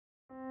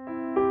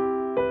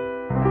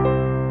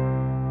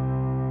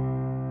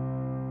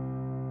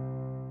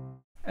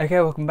Okay,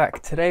 welcome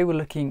back. Today we're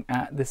looking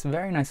at this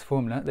very nice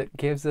formula that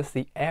gives us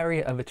the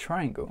area of a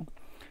triangle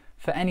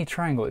for any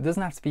triangle. It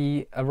doesn't have to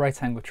be a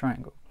right angle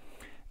triangle.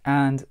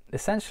 And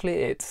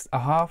essentially it's a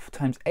half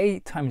times A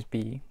times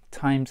B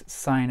times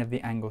sine of the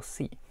angle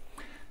C.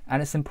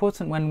 And it's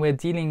important when we're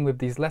dealing with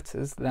these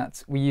letters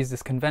that we use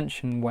this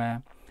convention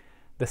where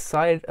the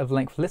side of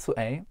length little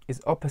a is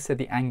opposite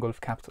the angle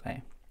of capital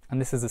A. And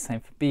this is the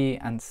same for B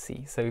and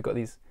C. So we've got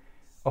these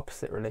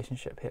opposite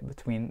relationship here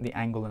between the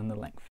angle and the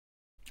length.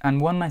 And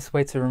one nice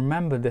way to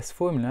remember this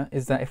formula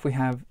is that if we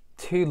have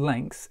two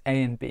lengths,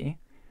 A and B,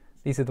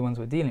 these are the ones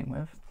we're dealing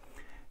with,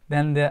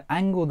 then the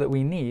angle that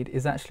we need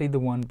is actually the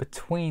one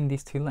between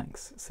these two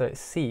lengths. So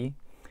C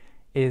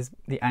is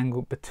the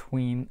angle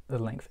between the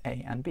length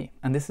A and B.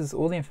 And this is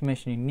all the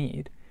information you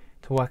need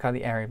to work out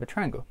the area of a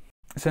triangle.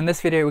 So in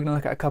this video, we're going to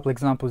look at a couple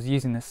examples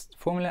using this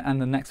formula,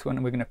 and the next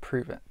one we're going to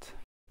prove it.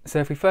 So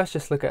if we first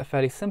just look at a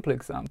fairly simple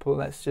example,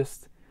 let's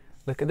just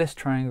look at this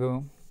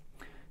triangle.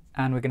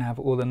 And we're going to have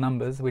all the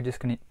numbers. We're just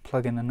going to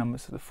plug in the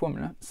numbers for the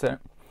formula. So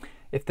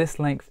if this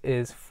length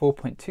is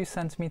 4.2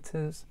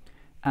 centimeters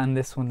and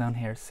this one down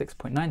here is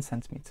 6.9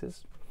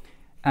 centimeters,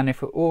 and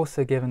if we're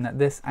also given that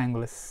this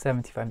angle is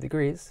 75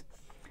 degrees,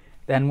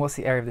 then what's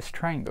the area of this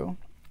triangle?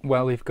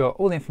 Well, we've got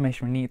all the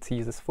information we need to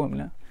use this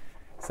formula.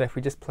 So if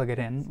we just plug it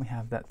in, we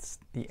have that's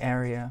the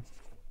area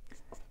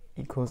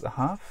equals a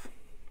half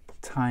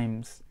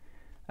times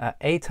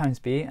A times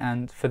B,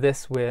 and for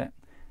this we're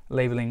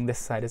labeling this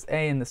side as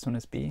A and this one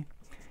as B.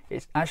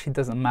 It actually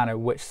doesn't matter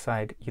which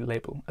side you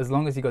label, as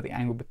long as you got the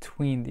angle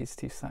between these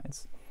two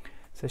sides.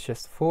 So it's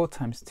just 4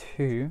 times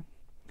 2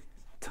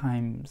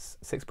 times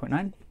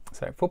 6.9,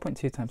 sorry,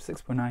 4.2 times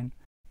 6.9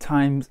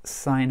 times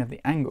sine of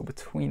the angle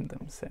between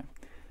them, so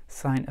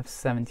sine of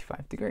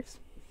 75 degrees.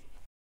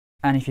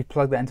 And if you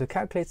plug that into a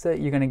calculator,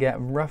 you're going to get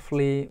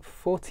roughly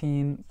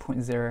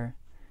 14.0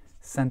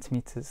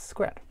 centimeters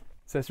squared.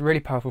 So it's a really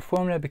powerful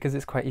formula because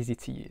it's quite easy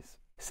to use.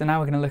 So now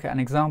we're going to look at an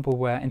example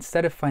where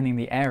instead of finding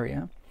the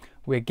area,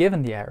 we're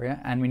given the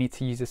area and we need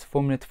to use this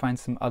formula to find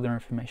some other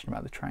information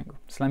about the triangle.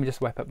 So let me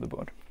just wipe up the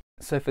board.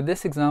 So for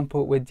this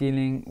example, we're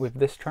dealing with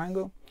this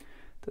triangle.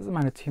 Doesn't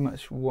matter too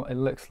much what it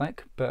looks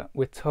like, but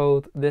we're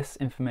told this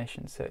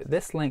information. So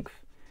this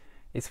length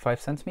is 5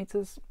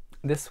 centimeters,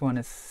 this one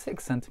is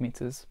 6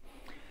 centimeters,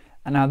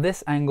 and now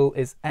this angle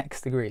is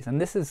x degrees, and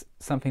this is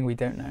something we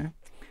don't know.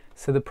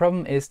 So the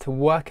problem is to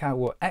work out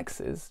what x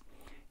is,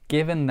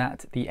 given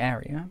that the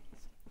area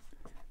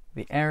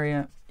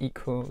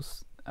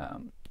equals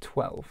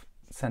 12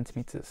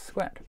 centimeters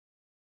squared.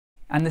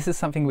 And this is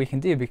something we can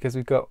do because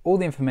we've got all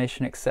the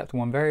information except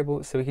one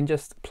variable, so we can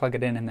just plug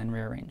it in and then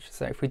rearrange.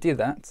 So if we do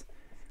that,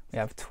 we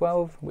have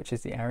 12, which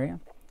is the area.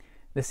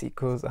 This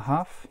equals a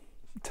half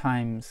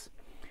times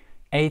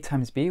A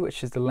times B,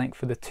 which is the length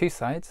for the two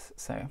sides,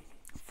 so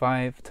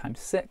 5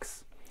 times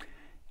 6,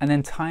 and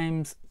then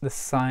times the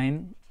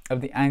sine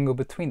of the angle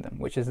between them,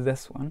 which is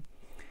this one,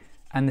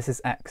 and this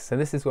is x, so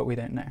this is what we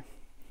don't know.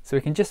 So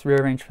we can just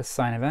rearrange for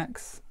sine of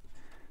x.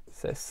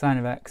 So sine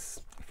of x,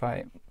 if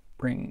I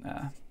bring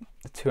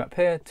the 2 up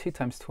here, 2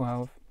 times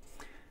 12,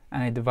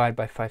 and I divide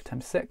by 5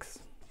 times 6,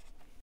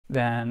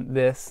 then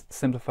this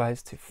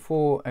simplifies to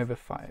 4 over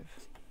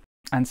 5.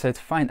 And so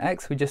to find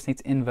x, we just need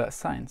to invert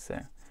sine.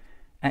 So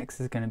x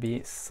is going to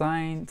be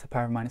sine to the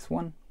power of minus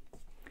 1,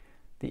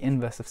 the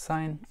inverse of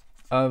sine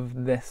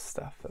of this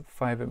stuff, of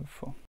 5 over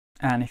 4.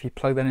 And if you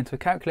plug that into a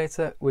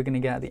calculator, we're going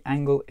to get the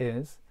angle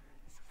is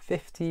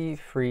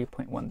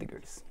 53.1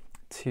 degrees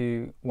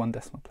to one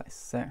decimal place.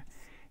 So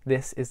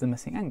this is the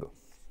missing angle.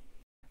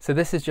 So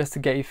this is just to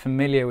get you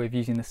familiar with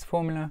using this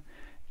formula,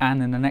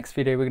 and in the next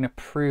video we're going to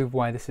prove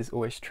why this is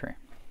always true.